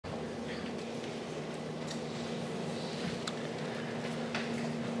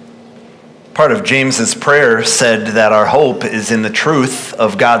Part of James's prayer said that our hope is in the truth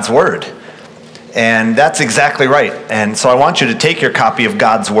of God's word. And that's exactly right. And so I want you to take your copy of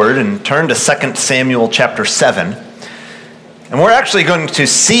God's word and turn to 2 Samuel chapter 7. And we're actually going to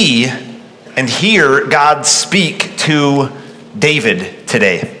see and hear God speak to David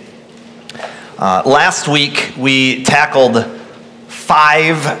today. Last week we tackled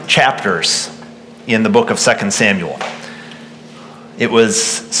 5 chapters in the book of 2 Samuel. It was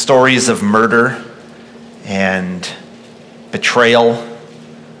stories of murder and betrayal.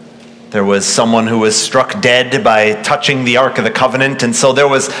 There was someone who was struck dead by touching the Ark of the Covenant. And so there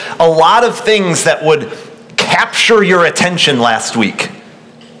was a lot of things that would capture your attention last week,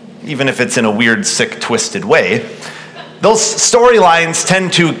 even if it's in a weird, sick, twisted way. Those storylines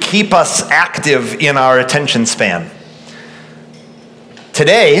tend to keep us active in our attention span.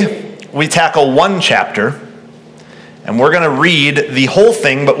 Today, we tackle one chapter. And we're going to read the whole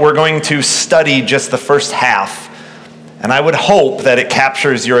thing, but we're going to study just the first half. And I would hope that it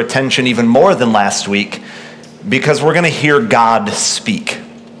captures your attention even more than last week, because we're going to hear God speak.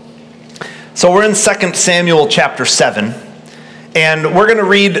 So we're in 2 Samuel chapter 7, and we're going to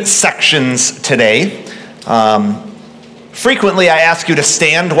read sections today. Frequently I ask you to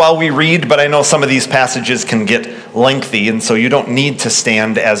stand while we read, but I know some of these passages can get lengthy, and so you don't need to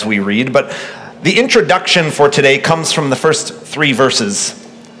stand as we read. But the introduction for today comes from the first 3 verses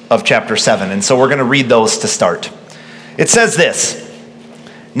of chapter 7, and so we're going to read those to start. It says this: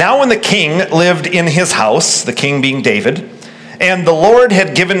 "Now when the king lived in his house," the king being David, "and the Lord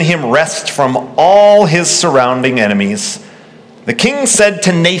had given him rest from all his surrounding enemies, the king said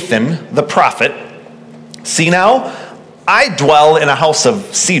to Nathan the prophet, 'See now, I dwell in a house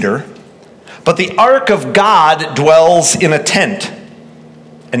of cedar, but the ark of God dwells in a tent.'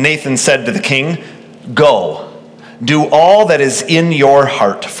 And Nathan said to the king, 'Go, do all that is in your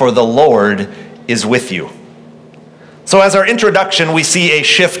heart, for the Lord is with you.'" So as our introduction, we see a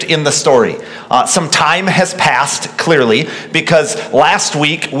shift in the story. Some time has passed, clearly, because last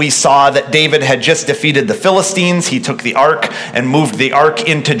week we saw that David had just defeated the Philistines. He took the ark and moved the ark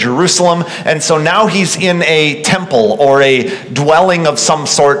into Jerusalem. And so now he's in a temple or a dwelling of some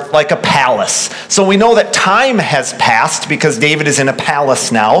sort, like a palace. So we know that time has passed because David is in a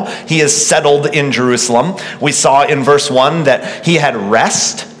palace now. He is settled in Jerusalem. We saw in verse 1 that he had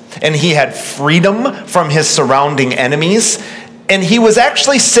rest and he had freedom from his surrounding enemies. And he was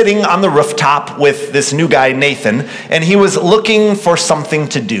actually sitting on the rooftop with this new guy, Nathan, and he was looking for something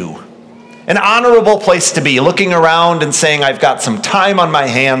to do. An honorable place to be, looking around and saying, "I've got some time on my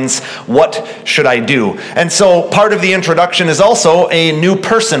hands. What should I do?" And so part of the introduction is also a new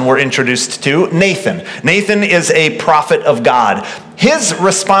person we're introduced to, Nathan. Nathan is a prophet of God. His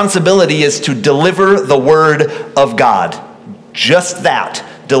responsibility is to deliver the word of God. Just that.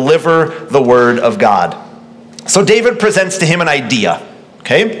 Deliver the word of God. So David presents to him an idea,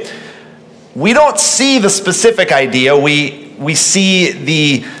 okay? We don't see the specific idea. We see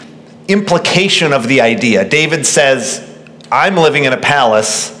the implication of the idea. David says, "I'm living in a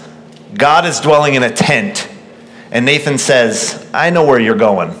palace. God is dwelling in a tent." And Nathan says, "I know where you're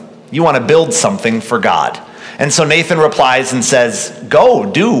going. You want to build something for God." And so Nathan replies and says, "Go,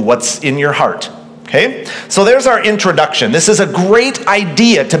 do what's in your heart." Okay, so there's our introduction. This is a great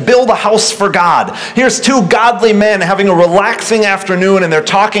idea to build a house for God. Here's 2 godly men having a relaxing afternoon, and they're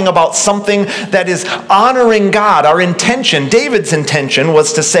talking about something that is honoring God. Our intention, David's intention,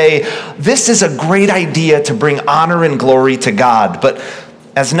 was to say, this is a great idea to bring honor and glory to God. But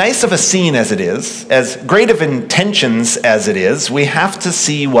as nice of a scene as it is, as great of intentions as it is, we have to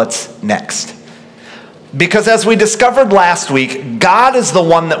see what's next. Because as we discovered last week, God is the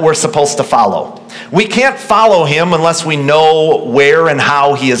one that we're supposed to follow. We can't follow him unless we know where and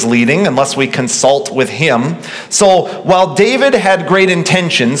how he is leading, unless we consult with him. So while David had great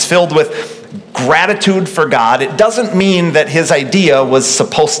intentions filled with gratitude for God, it doesn't mean that his idea was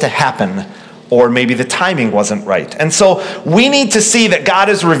supposed to happen, or maybe the timing wasn't right. And so we need to see that God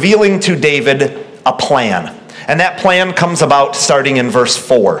is revealing to David a plan. And that plan comes about starting in verse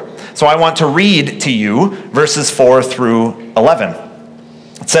 4. So I want to read to you verses 4 through 11.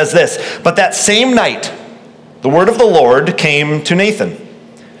 It says this: "But that same night, the word of the Lord came to Nathan.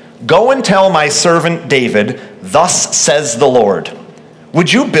 'Go and tell my servant David, thus says the Lord,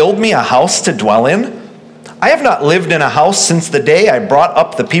 would you build me a house to dwell in? I have not lived in a house since the day I brought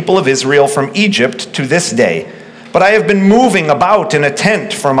up the people of Israel from Egypt to this day, but I have been moving about in a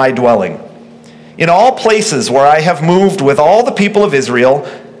tent for my dwelling. In all places where I have moved with all the people of Israel,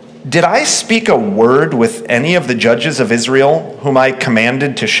 did I speak a word with any of the judges of Israel, whom I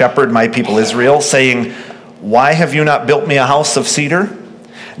commanded to shepherd my people Israel, saying, why have you not built me a house of cedar?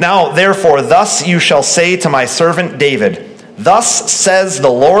 Now, therefore, thus you shall say to my servant David, thus says the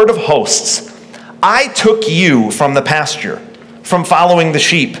Lord of hosts, I took you from the pasture, from following the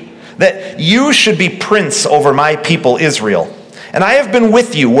sheep, that you should be prince over my people Israel. And I have been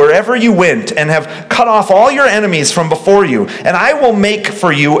with you wherever you went, and have cut off all your enemies from before you. And I will make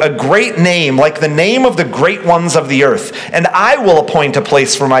for you a great name, like the name of the great ones of the earth. And I will appoint a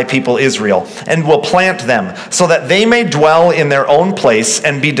place for my people Israel, and will plant them, so that they may dwell in their own place,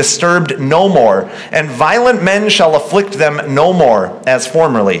 and be disturbed no more. And violent men shall afflict them no more, as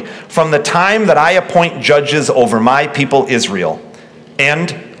formerly, from the time that I appoint judges over my people Israel.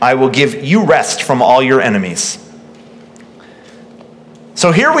 And I will give you rest from all your enemies.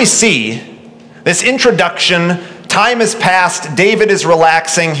 So here we see this introduction. Time has passed. David is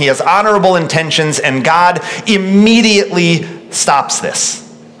relaxing. He has honorable intentions, and God immediately stops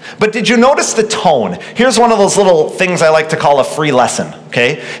this. But did you notice the tone? Here's one of those little things I like to call a free lesson,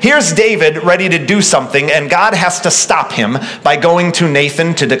 okay? Here's David ready to do something, and God has to stop him by going to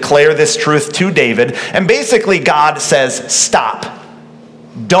Nathan to declare this truth to David. And basically God says, stop.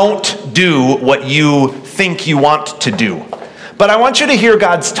 Don't do what you think you want to do. But I want you to hear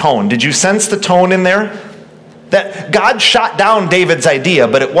God's tone. Did you sense the tone in there? That God shot down David's idea,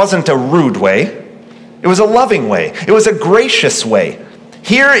 but it wasn't a rude way. It was a loving way. It was a gracious way.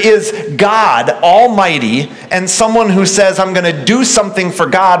 Here is God Almighty, and someone who says, I'm going to do something for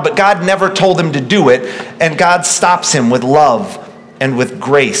God, but God never told him to do it, and God stops him with love and with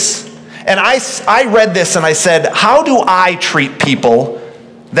grace. And I read this and I said, how do I treat people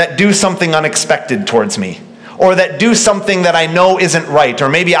that do something unexpected towards me? Or that do something that I know isn't right. Or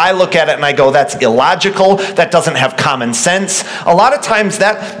maybe I look at it and I go, that's illogical, that doesn't have common sense. A lot of times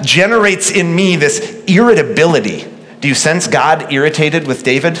that generates in me this irritability. Do you sense God irritated with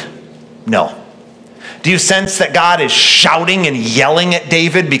David? No. Do you sense that God is shouting and yelling at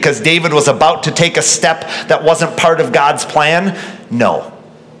David because David was about to take a step that wasn't part of God's plan? No.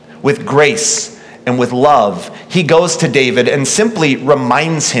 With grace and with love, he goes to David and simply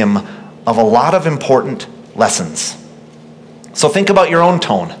reminds him of a lot of important lessons. So think about your own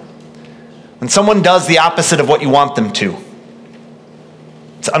tone. When someone does the opposite of what you want them to,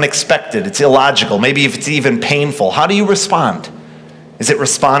 it's unexpected, it's illogical, maybe if it's even painful, how do you respond? Is it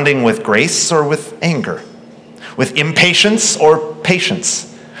responding with grace or with anger? With impatience or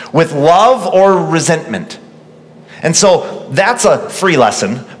patience? With love or resentment? And so that's a free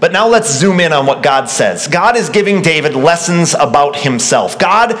lesson, but now let's zoom in on what God says. God is giving David lessons about himself.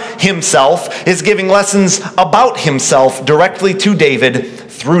 God himself is giving lessons about himself directly to David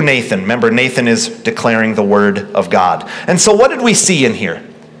through Nathan. Remember, Nathan is declaring the word of God. And so what did we see in here?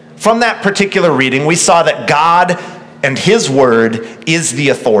 From that particular reading, we saw that God and his word is the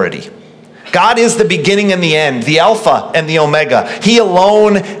authority. God is the beginning and the end, the Alpha and the Omega. He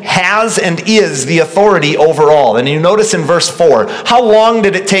alone has and is the authority over all. And you notice in verse 4, how long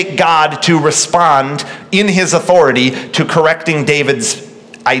did it take God to respond in his authority to correcting David's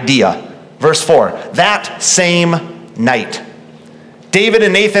idea? Verse 4, that same night. David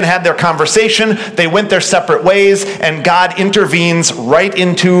and Nathan had their conversation, they went their separate ways, and God intervenes right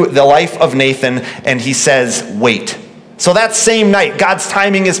into the life of Nathan, and he says, wait. So that same night, God's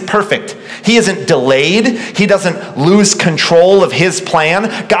timing is perfect. He isn't delayed. He doesn't lose control of his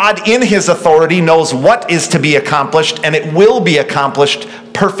plan. God, in his authority, knows what is to be accomplished, and it will be accomplished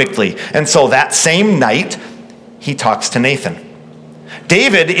perfectly. And so that same night, he talks to Nathan.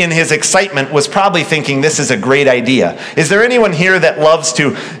 David, in his excitement, was probably thinking, this is a great idea. Is there anyone here that loves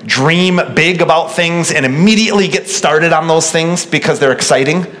to dream big about things and immediately get started on those things because they're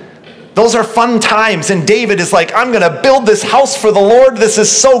exciting? Those are fun times, and David is like, I'm going to build this house for the Lord. This is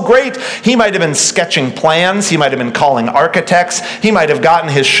so great. He might have been sketching plans. He might have been calling architects. He might have gotten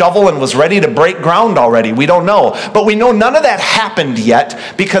his shovel and was ready to break ground already. We don't know. But we know none of that happened yet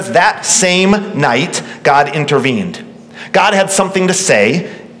because that same night, God intervened. God had something to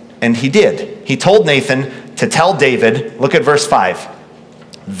say, and he did. He told Nathan to tell David, look at verse 5,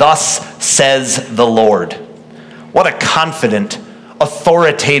 thus says the Lord. What a confident,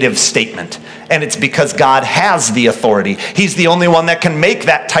 authoritative statement. And it's because God has the authority. He's the only one that can make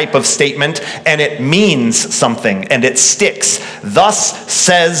that type of statement, and it means something, and it sticks. Thus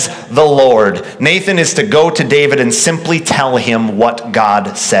says the Lord. Nathan is to go to David and simply tell him what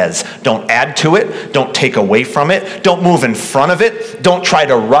God says. Don't add to it. Don't take away from it. Don't move in front of it. Don't try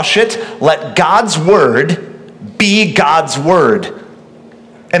to rush it. Let God's word be God's word.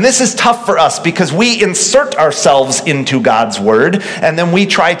 And this is tough for us because we insert ourselves into God's word and then we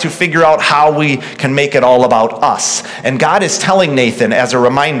try to figure out how we can make it all about us. And God is telling Nathan as a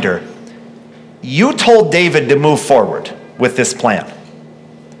reminder, you told David to move forward with this plan.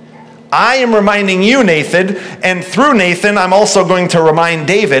 I am reminding you, Nathan, and through Nathan, I'm also going to remind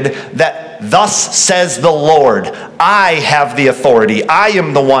David that thus says the Lord. I have the authority. I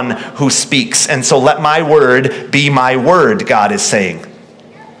am the one who speaks. And so let my word be my word, God is saying.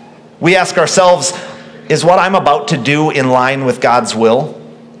 We ask ourselves, is what I'm about to do in line with God's will?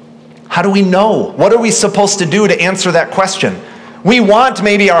 How do we know? What are we supposed to do to answer that question? We want,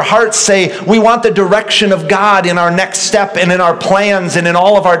 maybe our hearts say, we want the direction of God in our next step and in our plans and in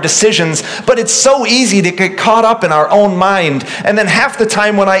all of our decisions, but it's so easy to get caught up in our own mind. And then half the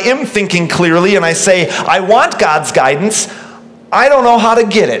time when I am thinking clearly and I say, I want God's guidance, I don't know how to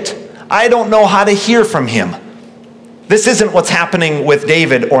get it. I don't know how to hear from him. This isn't what's happening with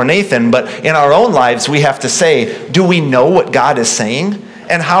David or Nathan, but in our own lives we have to say, do we know what God is saying?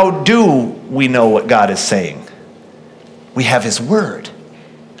 And how do we know what God is saying? We have his word.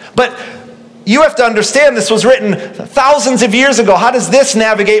 But you have to understand this was written thousands of years ago. How does this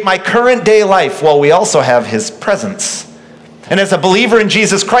navigate my current day life? Well, we also have his presence. And as a believer in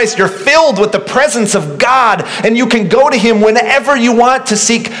Jesus Christ, you're filled with the presence of God, and you can go to him whenever you want to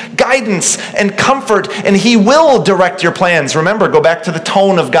seek guidance and comfort, and he will direct your plans. Remember, go back to the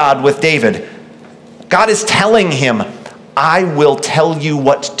tone of God with David. God is telling him, I will tell you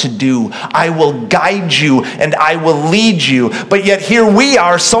what to do. I will guide you and I will lead you. But yet here we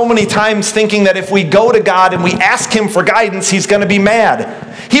are so many times thinking that if we go to God and we ask him for guidance, he's going to be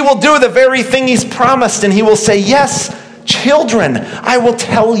mad. He will do the very thing he's promised, and he will say, yes, children, I will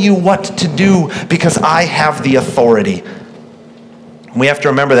tell you what to do because I have the authority. We have to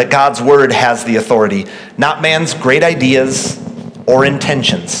remember that God's word has the authority, not man's great ideas or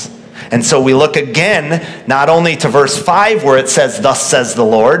intentions. And so we look again, not only to verse 5 where it says, thus says the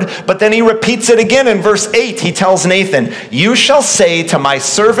Lord, but then he repeats it again in verse 8. He tells Nathan, you shall say to my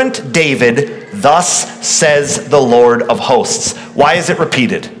servant David, thus says the Lord of hosts. Why is it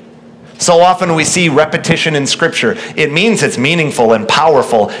repeated? So often we see repetition in Scripture. It means it's meaningful and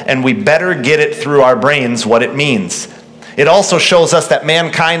powerful, and we better get it through our brains what it means. It also shows us that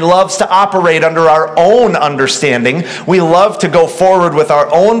mankind loves to operate under our own understanding. We love to go forward with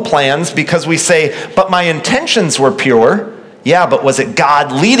our own plans because we say, but my intentions were pure. Yeah, but was it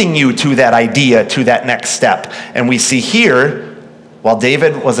God leading you to that idea, to that next step? And we see here, while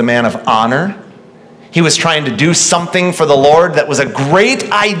David was a man of honor, he was trying to do something for the Lord that was a great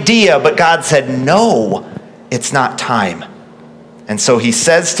idea, but God said, no, it's not time. And so he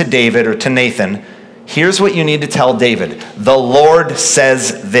says to David, or to Nathan, here's what you need to tell David. The Lord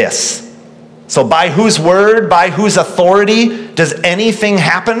says this. So by whose word, by whose authority does anything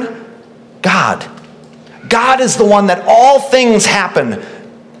happen? God. God is the one that all things happen.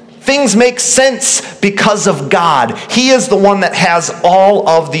 Things make sense because of God. He is the one that has all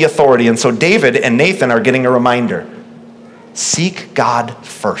of the authority. And so David and Nathan are getting a reminder. Seek God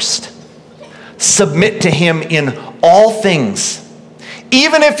first. Submit to him in all things.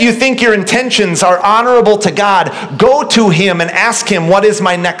 Even if you think your intentions are honorable to God, go to him and ask him, what is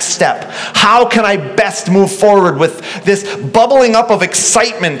my next step? How can I best move forward with this bubbling up of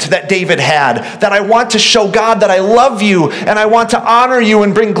excitement that David had? That I want to show God that I love you and I want to honor you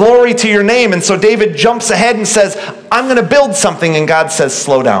and bring glory to your name. And so David jumps ahead and says, I'm going to build something. And God says,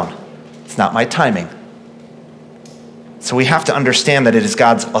 slow down. It's not my timing. So we have to understand that it is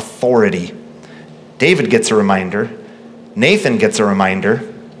God's authority. David gets a reminder. Nathan gets a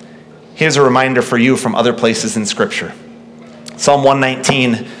reminder. Here's a reminder for you from other places in Scripture. Psalm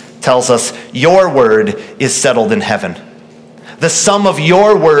 119 tells us, your word is settled in heaven. The sum of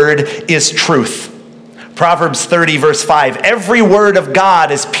your word is truth. Proverbs 30 verse 5, every word of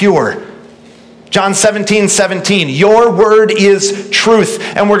God is pure. John 17:17, your word is truth.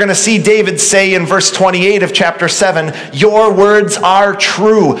 And we're going to see David say in verse 28 of chapter 7, your words are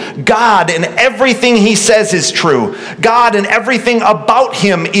true. God and everything he says is true. God and everything about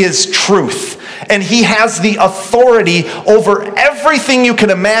him is truth. And he has the authority over everything you can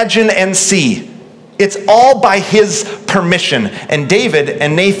imagine and see. It's all by his permission. And David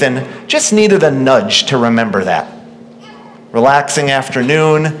and Nathan just needed a nudge to remember that. Relaxing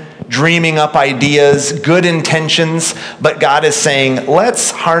afternoon, dreaming up ideas, good intentions, but God is saying,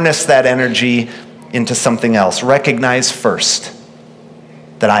 let's harness that energy into something else. Recognize first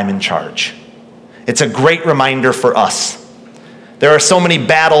that I'm in charge. It's a great reminder for us. There are so many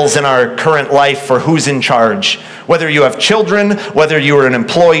battles in our current life for who's in charge. Whether you have children, whether you are an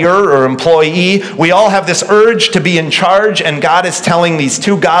employer or employee, we all have this urge to be in charge, and God is telling these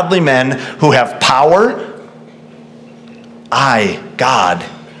two godly men who have power, I, God,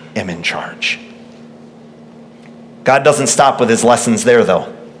 am in charge. God doesn't stop with his lessons there,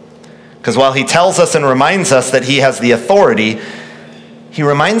 though. Because while he tells us and reminds us that he has the authority, he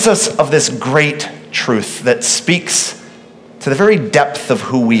reminds us of this great truth that speaks to the very depth of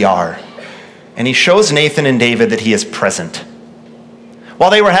who we are. And he shows Nathan and David that he is present. While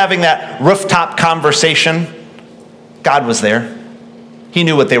they were having that rooftop conversation, God was there. He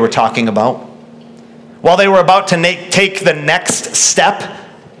knew what they were talking about. While they were about to take the next step,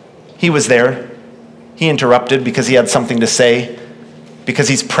 he was there. He interrupted because he had something to say, because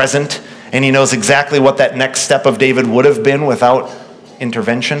he's present, and he knows exactly what that next step of David would have been without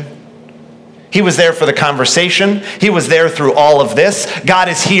intervention. He was there for the conversation. He was there through all of this. God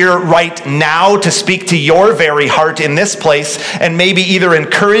is here right now to speak to your very heart in this place and maybe either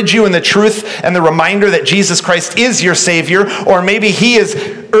encourage you in the truth and the reminder that Jesus Christ is your Savior, or maybe he is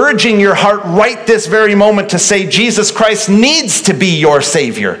urging your heart right this very moment to say Jesus Christ needs to be your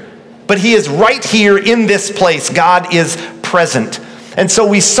Savior. But he is right here in this place. God is present. And so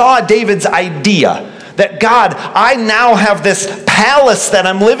we saw David's idea that God, I now have this palace that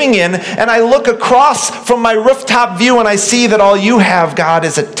I'm living in, and I look across from my rooftop view and I see that all you have, God,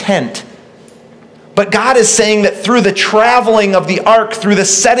 is a tent. But God is saying that through the traveling of the ark, through the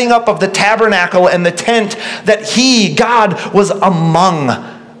setting up of the tabernacle and the tent, that he, God, was among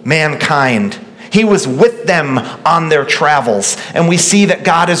mankind. He was with them on their travels. And we see that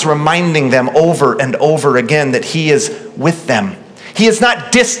God is reminding them over and over again that he is with them. He is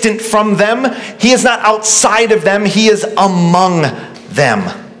not distant from them. He is not outside of them. He is among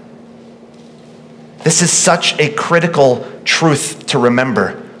them. This is such a critical truth to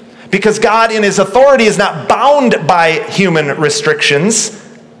remember, because God in his authority is not bound by human restrictions,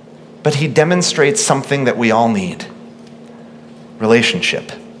 but he demonstrates something that we all need: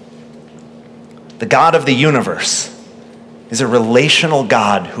 relationship. The God of the universe is a relational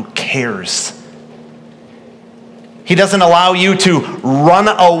God who cares. He doesn't allow you to run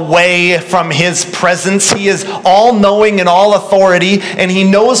away from his presence. He is all-knowing and all-authority, and he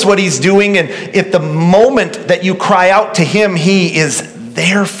knows what he's doing. And at the moment that you cry out to him, he is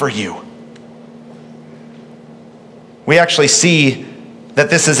there for you. We actually see that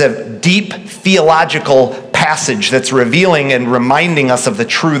this is a deep theological passage that's revealing and reminding us of the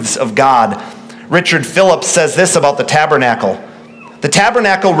truths of God. Richard Phillips says this about the tabernacle. The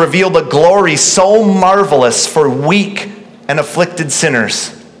tabernacle revealed a glory so marvelous for weak and afflicted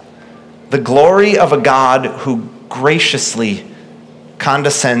sinners. The glory of a God who graciously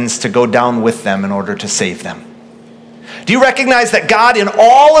condescends to go down with them in order to save them. Do you recognize that God, in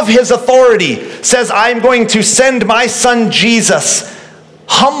all of his authority, says, I'm going to send my son Jesus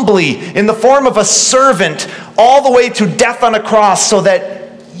humbly in the form of a servant all the way to death on a cross so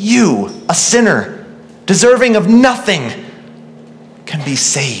that you, a sinner, deserving of nothing, can be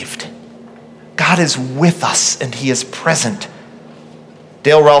saved. God is with us and he is present.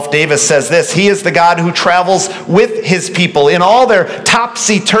 Dale Ralph Davis says this: he is the God who travels with his people in all their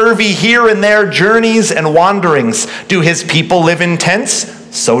topsy-turvy here and there journeys and wanderings. Do his people live in tents?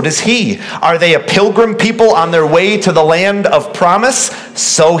 So does he. Are they a pilgrim people on their way to the land of promise?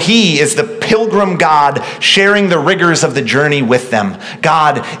 So he is the pilgrim God, sharing the rigors of the journey with them.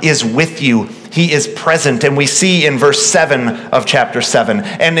 God is with you. He is present. And we see in verse 7 of chapter 7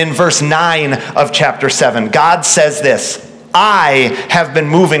 and in verse 9 of chapter 7, God says this: I have been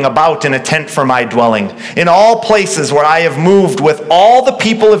moving about in a tent for my dwelling, in all places where I have moved with all the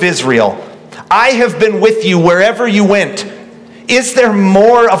people of Israel. I have been with you wherever you went. Is there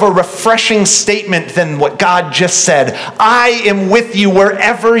more of a refreshing statement than what God just said? I am with you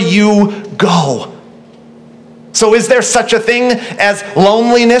wherever you go. So is there such a thing as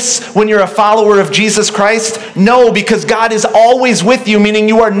loneliness when you're a follower of Jesus Christ? No, because God is always with you, meaning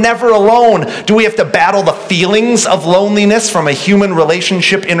you are never alone. Do we have to battle the feelings of loneliness from a human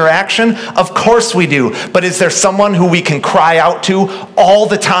relationship interaction? Of course we do. But is there someone who we can cry out to all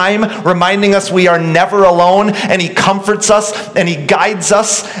the time, reminding us we are never alone, and he comforts us, and he guides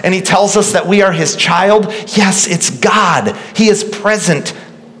us, and he tells us that we are his child? Yes, it's God. He is present.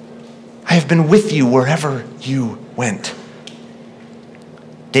 I have been with you wherever you went.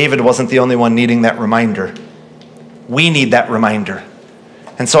 David wasn't the only one needing that reminder. We need that reminder.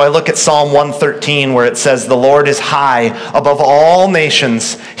 And so I look at Psalm 113 where it says, the Lord is high above all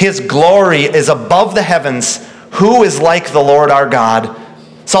nations. His glory is above the heavens. Who is like the Lord our God?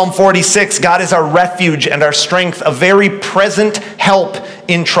 Psalm 46, God is our refuge and our strength, a very present help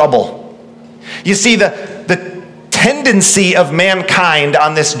in trouble. You see, the tendency of mankind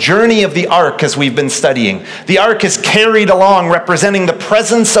on this journey of the ark, as we've been studying. The ark is carried along representing the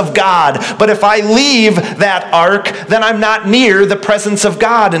presence of God. But if I leave that ark, then I'm not near the presence of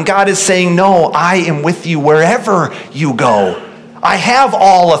God. And God is saying, no, I am with you wherever you go. I have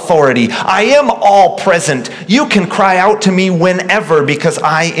all authority. I am all present. You can cry out to me whenever because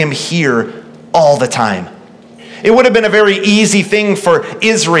I am here all the time. It would have been a very easy thing for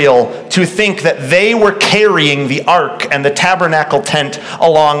Israel to think that they were carrying the ark and the tabernacle tent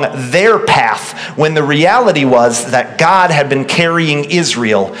along their path, when the reality was that God had been carrying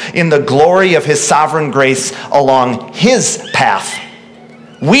Israel in the glory of his sovereign grace along his path.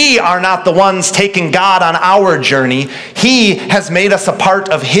 We are not the ones taking God on our journey. He has made us a part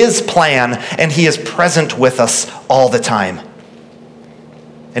of his plan, and he is present with us all the time.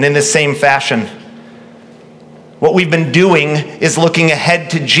 And in this same fashion, what we've been doing is looking ahead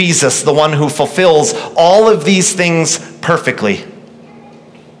to Jesus, the one who fulfills all of these things perfectly.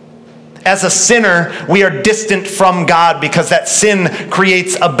 As a sinner, we are distant from God because that sin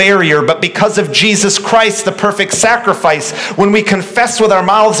creates a barrier. But because of Jesus Christ, the perfect sacrifice, when we confess with our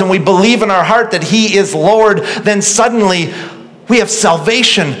mouths and we believe in our heart that he is Lord, then suddenly we have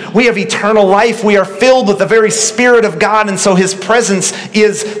salvation. We have eternal life. We are filled with the very Spirit of God, and so his presence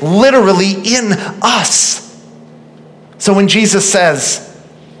is literally in us. So when Jesus says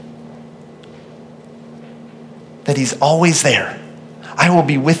that he's always there, I will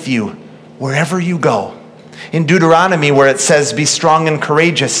be with you wherever you go. In Deuteronomy, where it says, be strong and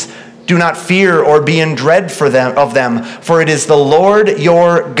courageous, do not fear or be in dread of them, for it is the Lord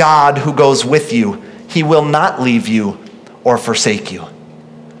your God who goes with you. He will not leave you or forsake you.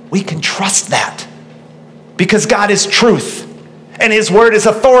 We can trust that because God is truth. And his word is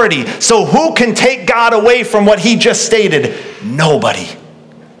authority. So who can take God away from what he just stated? Nobody.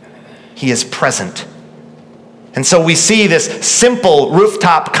 He is present. And so we see this simple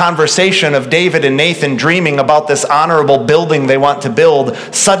rooftop conversation of David and Nathan dreaming about this honorable building they want to build,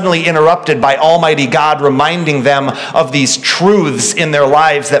 suddenly interrupted by Almighty God reminding them of these truths in their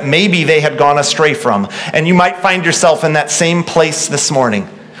lives that maybe they had gone astray from. And you might find yourself in that same place this morning.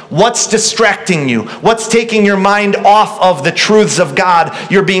 What's distracting you? What's taking your mind off of the truths of God?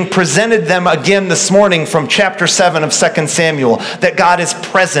 You're being presented them again this morning from chapter 7 of 2 Samuel, that God is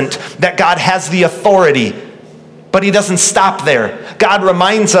present, that God has the authority. But he doesn't stop there. God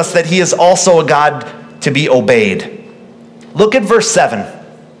reminds us that he is also a God to be obeyed. Look at verse 7.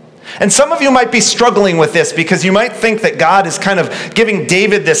 And some of you might be struggling with this because you might think that God is kind of giving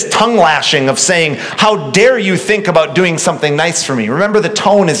David this tongue lashing of saying, how dare you think about doing something nice for me? Remember, the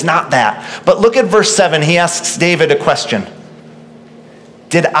tone is not that. But look at verse 7. He asks David a question.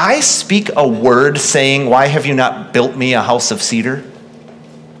 Did I speak a word saying, why have you not built me a house of cedar?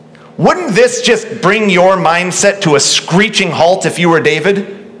 Wouldn't this just bring your mindset to a screeching halt if you were David?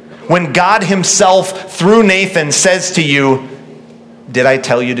 When God himself, through Nathan, says to you, did I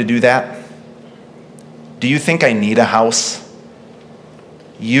tell you to do that? Do you think I need a house?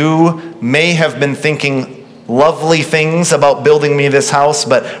 You may have been thinking lovely things about building me this house,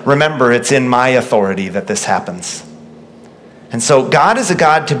 but remember, it's in my authority that this happens. And so God is a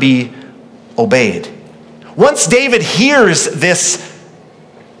God to be obeyed. Once David hears this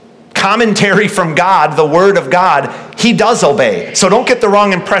commentary from God, the word of God, he does obey. So don't get the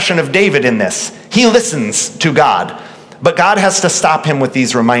wrong impression of David in this. He listens to God. But God has to stop him with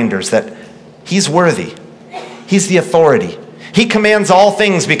these reminders that he's worthy. He's the authority. He commands all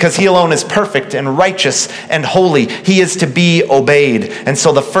things because he alone is perfect and righteous and holy. He is to be obeyed. And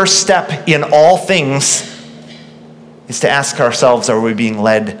so the first step in all things is to ask ourselves, are we being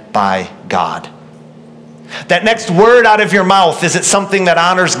led by God? That next word out of your mouth, is it something that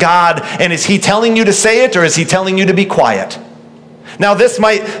honors God? And is he telling you to say it, or is he telling you to be quiet? Now, this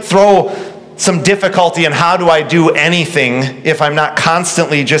might throw some difficulty in how do I do anything if I'm not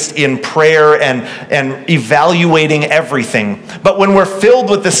constantly just in prayer and evaluating everything. But when we're filled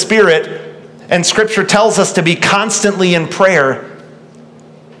with the Spirit, and Scripture tells us to be constantly in prayer,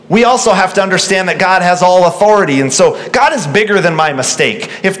 we also have to understand that God has all authority. And so God is bigger than my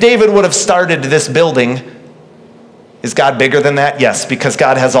mistake. If David would have started this building, is God bigger than that? Yes, because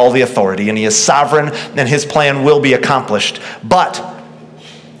God has all the authority and he is sovereign and his plan will be accomplished. But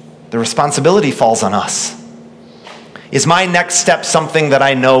the responsibility falls on us. Is my next step something that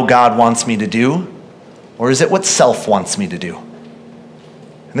I know God wants me to do? Or is it what self wants me to do?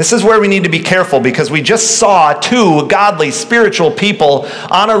 And this is where we need to be careful, because we just saw two godly, spiritual people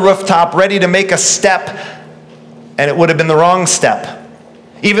on a rooftop ready to make a step, and it would have been the wrong step.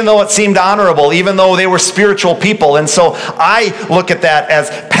 Even though it seemed honorable, even though they were spiritual people. And so I look at that as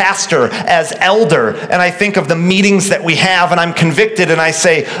pastor, as elder, and I think of the meetings that we have, and I'm convicted, and I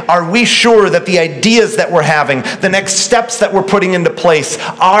say, are we sure that the ideas that we're having, the next steps that we're putting into place,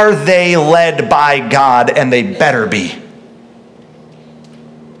 are they led by God? And they better be.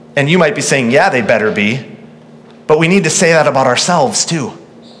 And you might be saying, yeah, they better be. But we need to say that about ourselves too.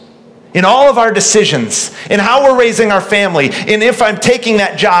 In all of our decisions, in how we're raising our family, in if I'm taking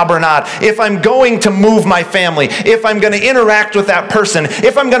that job or not, if I'm going to move my family, if I'm going to interact with that person,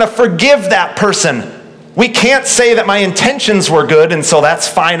 if I'm going to forgive that person, we can't say that my intentions were good and so that's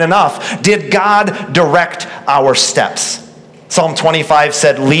fine enough. Did God direct our steps? Psalm 25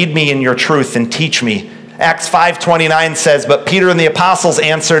 said, "Lead me in your truth and teach me." Acts 5:29 says, "But Peter and the apostles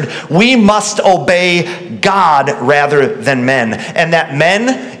answered, we must obey God rather than men." And that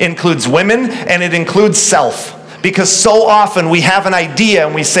men includes women and it includes self. Because so often we have an idea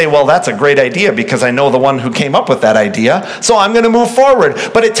and we say, well, that's a great idea because I know the one who came up with that idea, so I'm going to move forward.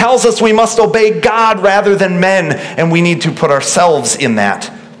 But it tells us we must obey God rather than men, and we need to put ourselves in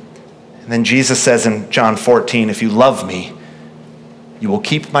that. And then Jesus says in John 14, "If you love me, you will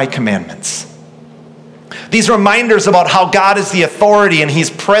keep my commandments." These reminders about how God is the authority and he's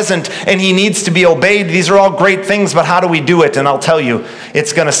present and he needs to be obeyed, these are all great things, but how do we do it? And I'll tell you,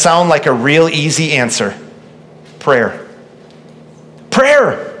 it's going to sound like a real easy answer. Prayer.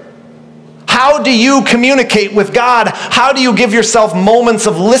 Prayer. How do you communicate with God? How do you give yourself moments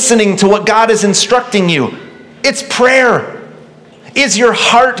of listening to what God is instructing you? It's prayer. Is your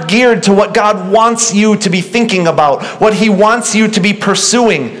heart geared to what God wants you to be thinking about, what he wants you to be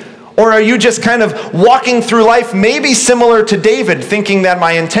pursuing? Or are you just kind of walking through life, maybe similar to David, thinking that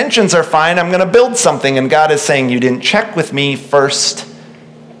my intentions are fine, I'm going to build something, and God is saying, you didn't check with me first.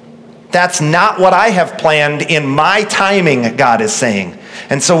 That's not what I have planned in my timing, God is saying.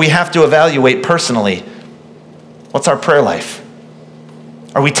 And so we have to evaluate personally, what's our prayer life?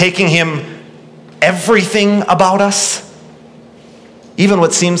 Are we taking him everything about us? Even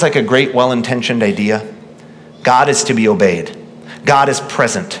what seems like a great, well-intentioned idea? God is to be obeyed. God is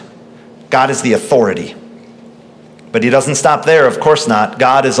present. God is the authority. But he doesn't stop there, of course not.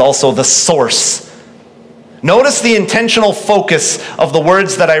 God is also the source. Notice the intentional focus of the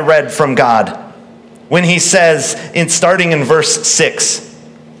words that I read from God when he says, starting in verse 6,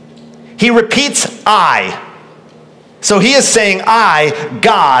 he repeats I. So he is saying I,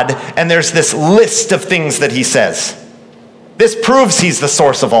 God, and there's this list of things that he says. This proves he's the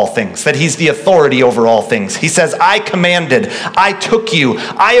source of all things, that he's the authority over all things. He says, I commanded, I took you,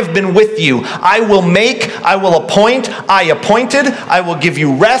 I have been with you, I will make, I will appoint, I appointed, I will give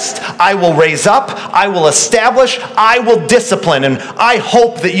you rest, I will raise up, I will establish, I will discipline. And I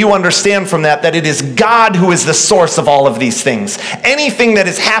hope that you understand from that it is God who is the source of all of these things. Anything that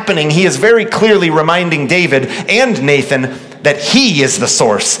is happening, he is very clearly reminding David and Nathan that he is the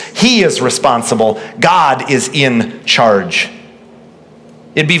source. He is responsible. God is in charge.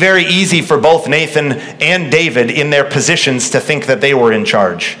 It'd be very easy for both Nathan and David in their positions to think that they were in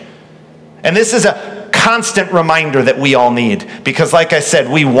charge. And this is a constant reminder that we all need, because like I said,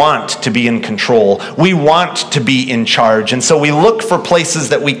 we want to be in control. We want to be in charge. And so we look for places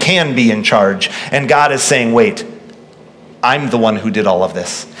that we can be in charge. And God is saying, wait, I'm the one who did all of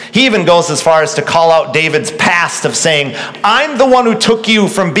this. He even goes as far as to call out David's past of saying, I'm the one who took you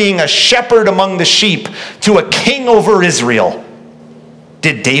from being a shepherd among the sheep to a king over Israel.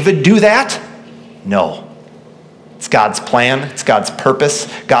 Did David do that? No. It's God's plan. It's God's purpose.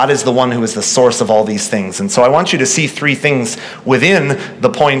 God is the one who is the source of all these things. And so I want you to see three things within the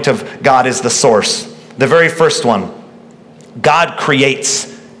point of God is the source. The very first one, God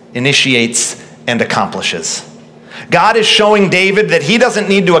creates, initiates, and accomplishes. God is showing David that he doesn't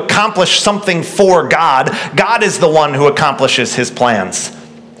need to accomplish something for God. God is the one who accomplishes his plans.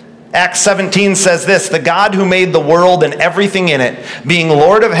 Acts 17 says this, the God who made the world and everything in it, being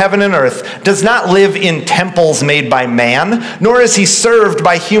Lord of heaven and earth, does not live in temples made by man, nor is he served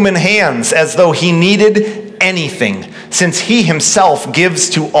by human hands as though he needed anything, since he himself gives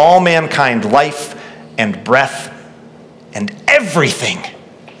to all mankind life and breath and everything.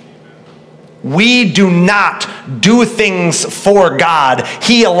 We do not do things for God.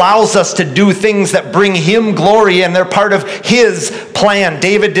 He allows us to do things that bring him glory, and they're part of his plan.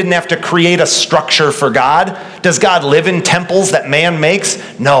 David didn't have to create a structure for God. Does God live in temples that man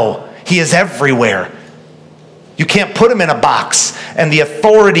makes? No, he is everywhere. You can't put him in a box. And the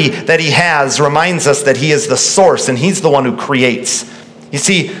authority that he has reminds us that he is the source, and he's the one who creates. You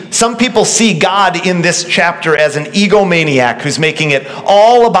see, some people see God in this chapter as an egomaniac who's making it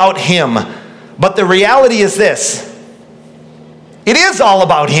all about him. But the reality is this. It is all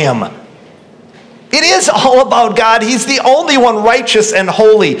about him. It is all about God. He's the only one righteous and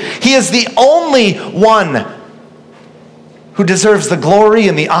holy. He is the only one who deserves the glory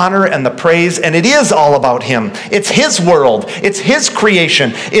and the honor and the praise, and it is all about him. It's his world. It's his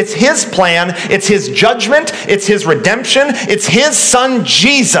creation. It's his plan. It's his judgment. It's his redemption. It's his son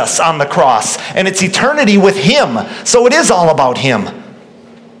Jesus on the cross, and it's eternity with him. So it is all about him.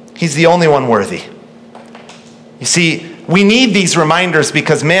 He's the only one worthy. You see, we need these reminders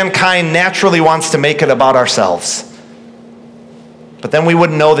because mankind naturally wants to make it about ourselves. But then we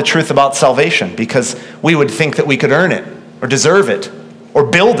wouldn't know the truth about salvation because we would think that we could earn it or deserve it or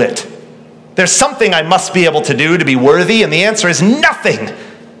build it. There's something I must be able to do to be worthy, and the answer is nothing.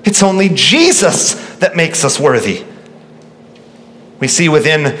 It's only Jesus that makes us worthy. We see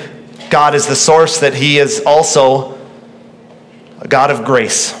within God as the source that he is also a God of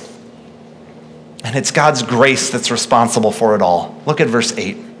grace. And it's God's grace that's responsible for it all. Look at verse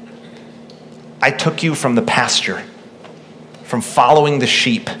 8. I took you from the pasture, from following the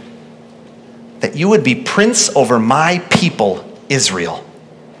sheep, that you would be prince over my people, Israel.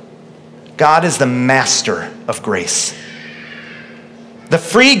 God is the master of grace. The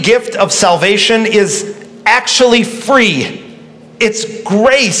free gift of salvation is actually free. It's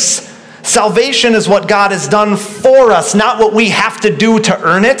grace. Salvation is what God has done for us, not what we have to do to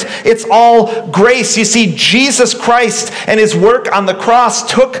earn it. It's all grace. You see, Jesus Christ and his work on the cross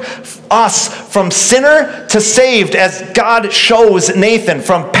took us from sinner to saved, as God shows Nathan,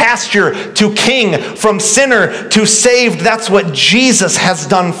 from pasture to king, from sinner to saved. That's what Jesus has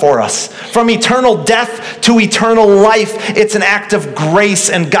done for us. From eternal death to eternal life, it's an act of grace,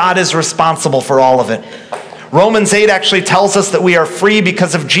 and God is responsible for all of it. Romans 8 actually tells us that we are free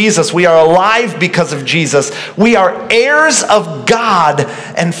because of Jesus. We are alive because of Jesus. We are heirs of God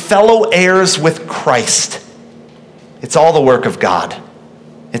and fellow heirs with Christ. It's all the work of God.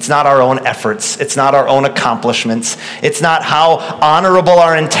 It's not our own efforts. It's not our own accomplishments. It's not how honorable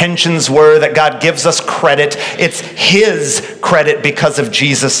our intentions were that God gives us credit. It's his credit because of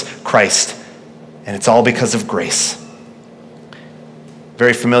Jesus Christ. And it's all because of grace.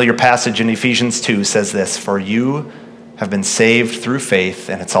 Very familiar passage in Ephesians 2 says this, for you have been saved through faith,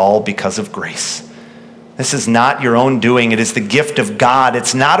 and it's all because of grace. This is not your own doing. It is the gift of God.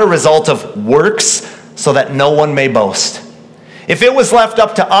 It's not a result of works so that no one may boast. If it was left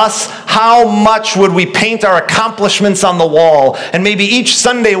up to us, how much would we paint our accomplishments on the wall? And maybe each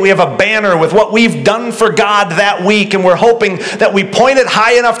Sunday we have a banner with what we've done for God that week, and we're hoping that we point it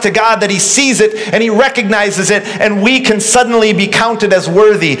high enough to God that he sees it and he recognizes it, and we can suddenly be counted as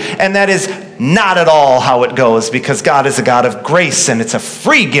worthy. And that is not at all how it goes, because God is a God of grace, and it's a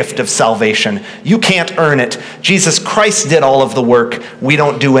free gift of salvation. You can't earn it. Jesus Christ did all of the work. We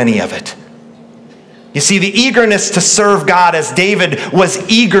don't do any of it. You see, the eagerness to serve God, as David was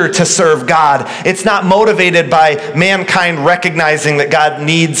eager to serve God, it's not motivated by mankind recognizing that God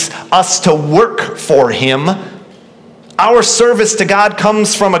needs us to work for him. Our service to God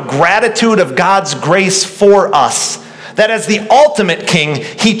comes from a gratitude of God's grace for us. That as the ultimate king,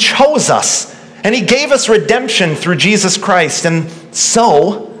 he chose us, and he gave us redemption through Jesus Christ. And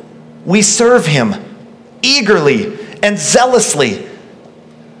so we serve him eagerly and zealously.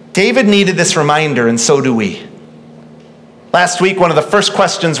 David needed this reminder, and so do we. Last week, one of the first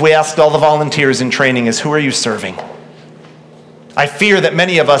questions we asked all the volunteers in training is, who are you serving? I fear that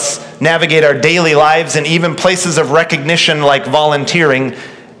many of us navigate our daily lives and even places of recognition like volunteering,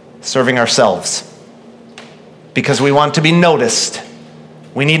 serving ourselves. Because we want to be noticed.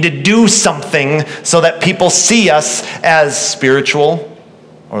 We need to do something so that people see us as spiritual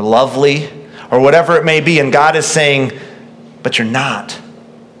or lovely or whatever it may be. And God is saying, but you're not.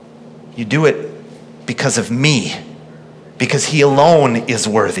 You do it because of me, because he alone is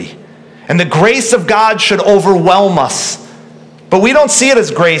worthy. And the grace of God should overwhelm us. But we don't see it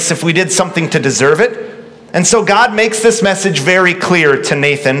as grace if we did something to deserve it. And so God makes this message very clear to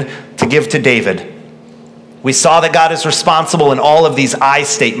Nathan to give to David. We saw that God is responsible in all of these I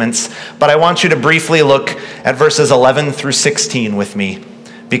statements, but I want you to briefly look at verses 11 through 16 with me,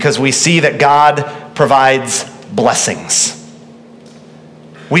 because we see that God provides blessings.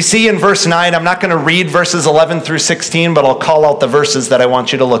 We see in verse 9, I'm not going to read verses 11 through 16, but I'll call out the verses that I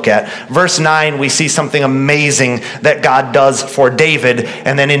want you to look at. Verse 9, we see something amazing that God does for David.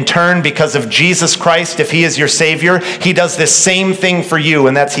 And then in turn, because of Jesus Christ, if he is your Savior, he does this same thing for you,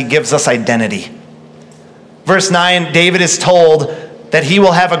 and that's he gives us identity. Verse 9, David is told that he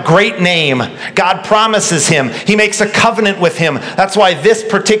will have a great name. God promises him. He makes a covenant with him. That's why this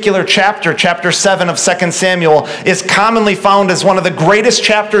particular chapter, chapter 7 of 2 Samuel, is commonly found as one of the greatest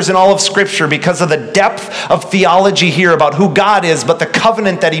chapters in all of Scripture because of the depth of theology here about who God is, but the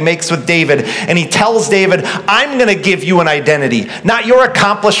covenant that he makes with David. And he tells David, I'm going to give you an identity. Not your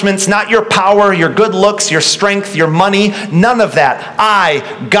accomplishments, not your power, your good looks, your strength, your money, none of that.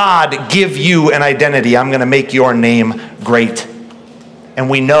 I, God, give you an identity. I'm going to make your name great. And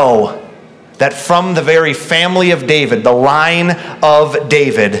we know that from the very family of David, the line of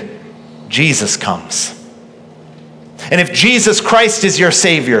David, Jesus comes. And if Jesus Christ is your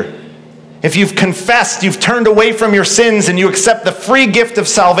Savior, if you've confessed, you've turned away from your sins, and you accept the free gift of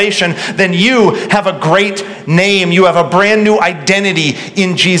salvation, then you have a great name. You have a brand new identity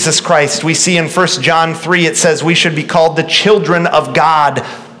in Jesus Christ. We see in 1 John 3, it says we should be called the children of God.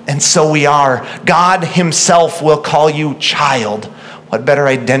 And so we are. God himself will call you child. What better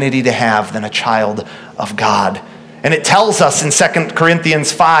identity to have than a child of God? And it tells us in 2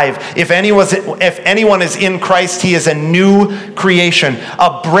 Corinthians 5, if anyone is in Christ, he is a new creation,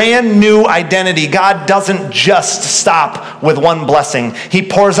 a brand new identity. God doesn't just stop with one blessing. He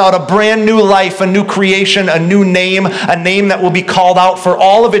pours out a brand new life, a new creation, a new name, a name that will be called out for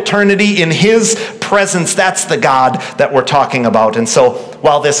all of eternity in his presence. That's the God that we're talking about. And so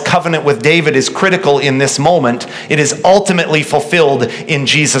while this covenant with David is critical in this moment, it is ultimately fulfilled in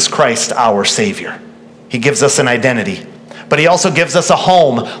Jesus Christ, our Savior. He gives us an identity, but he also gives us a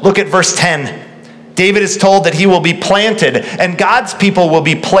home. Look at verse 10. David is told that he will be planted and God's people will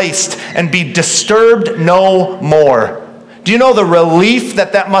be placed and be disturbed no more. Do you know the relief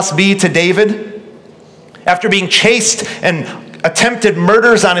that must be to David? After being chased and attempted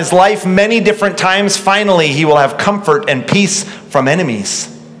murders on his life many different times, finally he will have comfort and peace from enemies.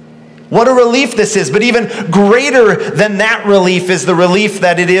 What a relief this is. But even greater than that relief is the relief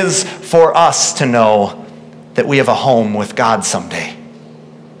that it is for us to know that we have a home with God someday.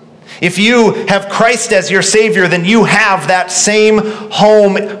 If you have Christ as your Savior, then you have that same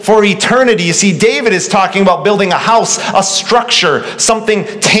home for eternity. You see, David is talking about building a house, a structure, something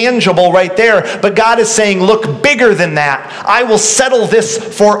tangible right there. But God is saying, look bigger than that. I will settle this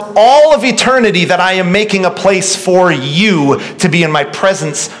for all of eternity, that I am making a place for you to be in my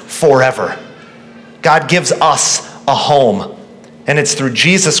presence forever. God gives us a home, and it's through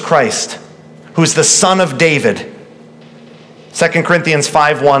Jesus Christ, who's the Son of David. 2 Corinthians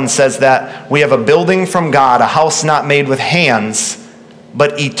 5:1 says that we have a building from God, a house not made with hands,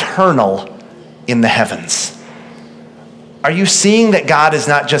 but eternal in the heavens. Are you seeing that God is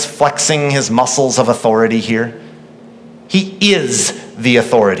not just flexing his muscles of authority here? He is the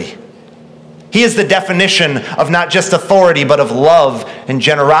authority. He is the definition of not just authority, but of love and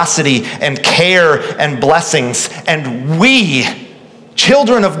generosity and care and blessings. And we,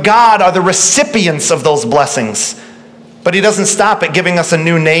 children of God, are the recipients of those blessings. But he doesn't stop at giving us a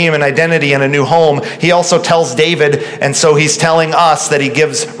new name and identity and a new home. He also tells David, and so he's telling us, that he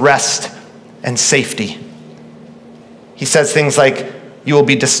gives rest and safety. He says things like, you will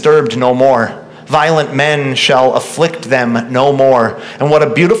be disturbed no more. Violent men shall afflict them no more. And what a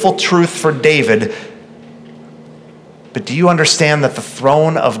beautiful truth for David. But do you understand that the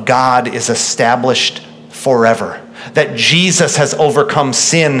throne of God is established forever? That Jesus has overcome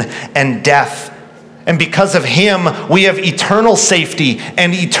sin and death. And because of him, we have eternal safety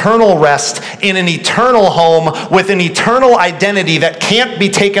and eternal rest in an eternal home with an eternal identity that can't be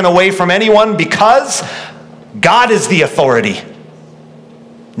taken away from anyone, because God is the authority.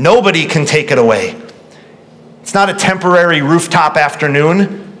 Nobody can take it away. It's not a temporary rooftop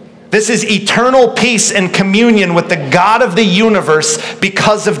afternoon. This is eternal peace and communion with the God of the universe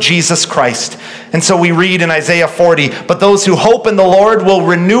because of Jesus Christ. And so we read in Isaiah 40, but those who hope in the Lord will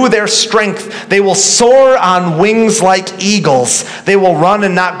renew their strength. They will soar on wings like eagles. They will run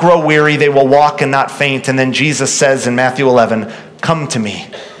and not grow weary. They will walk and not faint. And then Jesus says in Matthew 11, come to me,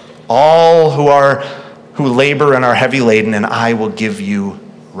 all who labor and are heavy laden, and I will give you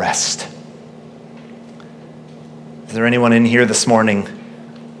rest. Is there anyone in here this morning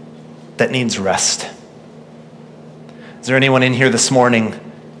that needs rest? Is there anyone in here this morning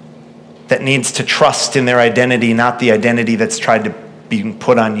that needs to trust in their identity, not the identity that's tried to be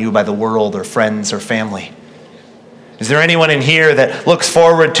put on you by the world or friends or family? Is there anyone in here that looks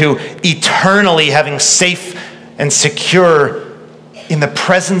forward to eternally having safe and secure in the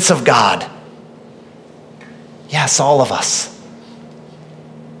presence of God? Yes, all of us.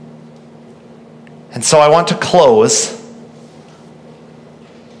 And so I want to close.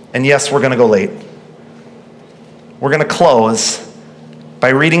 And yes, we're going to go late. We're going to close by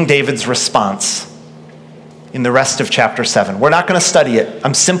reading David's response. in the rest of chapter 7. We're not going to study it.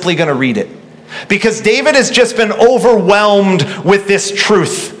 I'm simply going to read it. Because David has just been overwhelmed with this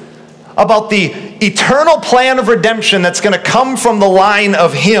truth about the eternal plan of redemption that's going to come from the line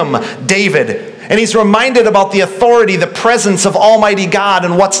of him, David. And he's reminded about the authority, the presence of Almighty God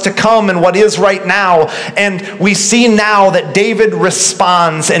and what's to come and what is right now. And we see now that David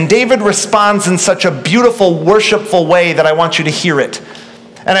responds. And David responds in such a beautiful, worshipful way that I want you to hear it.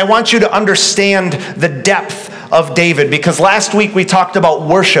 And I want you to understand the depth of David, because last week we talked about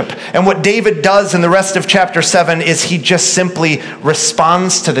worship, and what David does in the rest of chapter 7 is he just simply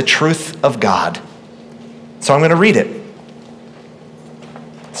responds to the truth of God. So I'm going to read it,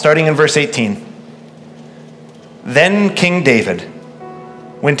 starting in verse 18. Then King David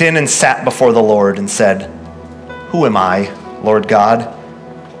went in and sat before the Lord and said, "Who am I, Lord God?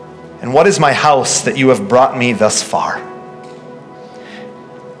 And what is my house that you have brought me thus far?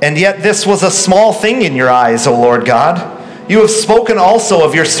 And yet this was a small thing in your eyes, O Lord God. You have spoken also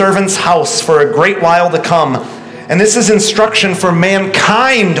of your servant's house for a great while to come. And this is instruction for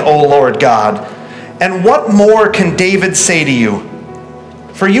mankind, O Lord God. And what more can David say to you?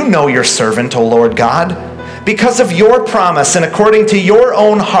 For you know your servant, O Lord God. Because of your promise and according to your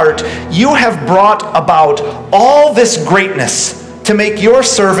own heart, you have brought about all this greatness to make your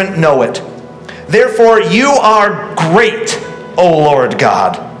servant know it. Therefore you are great, O Lord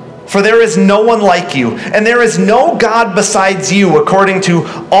God. For there is no one like you, and there is no God besides you, according to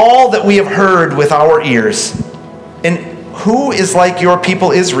all that we have heard with our ears. And who is like your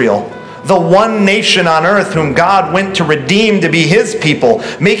people Israel, the one nation on earth whom God went to redeem to be his people,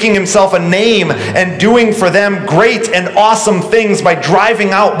 making himself a name and doing for them great and awesome things by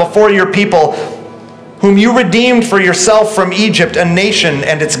driving out before your people, whom you redeemed for yourself from Egypt, a nation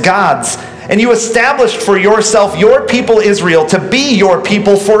and its gods. And you established for yourself your people Israel to be your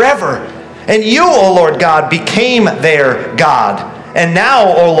people forever. And you, O Lord God, became their God. And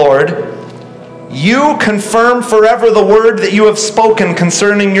now, O Lord, you confirm forever the word that you have spoken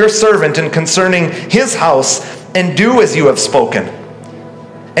concerning your servant and concerning his house, and do as you have spoken.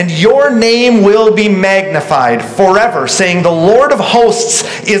 And your name will be magnified forever, saying, the Lord of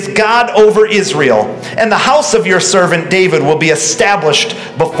hosts is God over Israel, and the house of your servant David will be established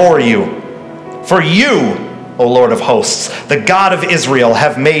before you. For you, O Lord of hosts, the God of Israel,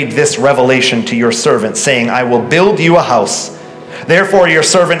 have made this revelation to your servant, saying, I will build you a house. Therefore your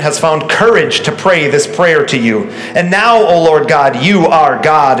servant has found courage to pray this prayer to you. And now, O Lord God, you are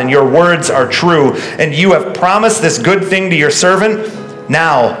God, and your words are true, and you have promised this good thing to your servant.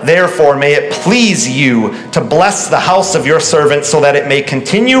 Now, therefore, may it please you to bless the house of your servant, so that it may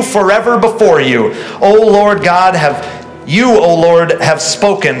continue forever before you. O Lord God, you, O Lord, have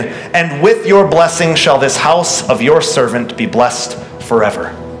spoken, and with your blessing shall this house of your servant be blessed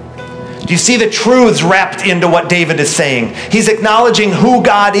forever. Do you see the truths wrapped into what David is saying? He's acknowledging who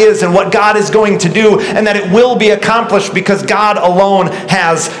God is and what God is going to do, and that it will be accomplished because God alone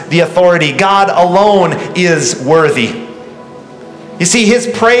has the authority. God alone is worthy. You see, his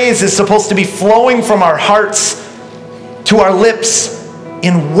praise is supposed to be flowing from our hearts to our lips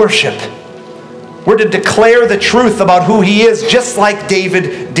in worship. We're to declare the truth about who he is, just like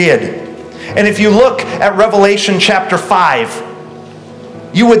David did. And if you look at Revelation chapter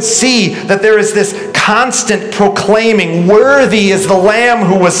 5, you would see that there is this constant proclaiming, worthy is the Lamb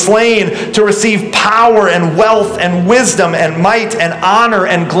who was slain to receive power and wealth and wisdom and might and honor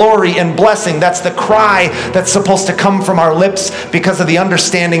and glory and blessing. That's the cry that's supposed to come from our lips because of the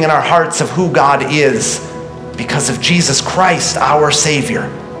understanding in our hearts of who God is, because of Jesus Christ, our Savior.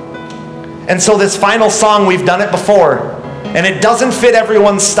 And so this final song, we've done it before, and it doesn't fit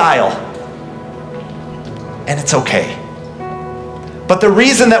everyone's style. And it's okay. But the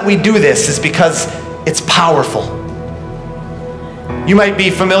reason that we do this is because it's powerful. You might be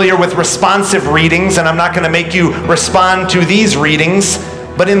familiar with responsive readings, and I'm not going to make you respond to these readings,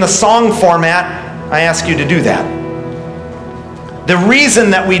 but in the song format, I ask you to do that. The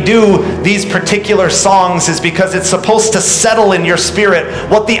reason that we do these particular songs is because it's supposed to settle in your spirit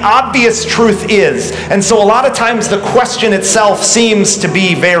what the obvious truth is. And so a lot of times the question itself seems to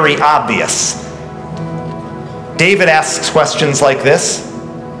be very obvious. David asks questions like this.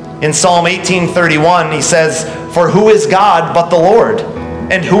 In Psalm 18:31, he says, "For who is God but the Lord?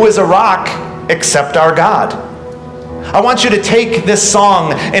 And who is a rock except our God?" I want you to take this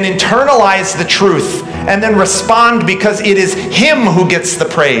song and internalize the truth and then respond, because it is him who gets the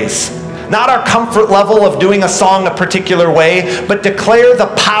praise. Not our comfort level of doing a song a particular way, but declare the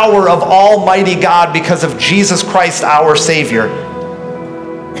power of Almighty God because of Jesus Christ, our Savior.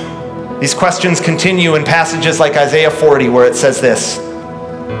 These questions continue in passages like Isaiah 40, where it says this: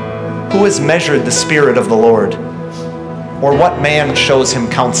 Who has measured the Spirit of the Lord? Or what man shows him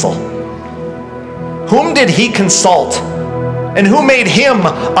counsel? Whom did he consult? And who made him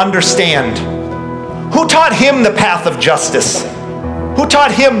understand? Who taught him the path of justice? Who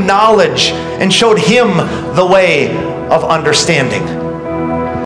taught him knowledge and showed him the way of understanding?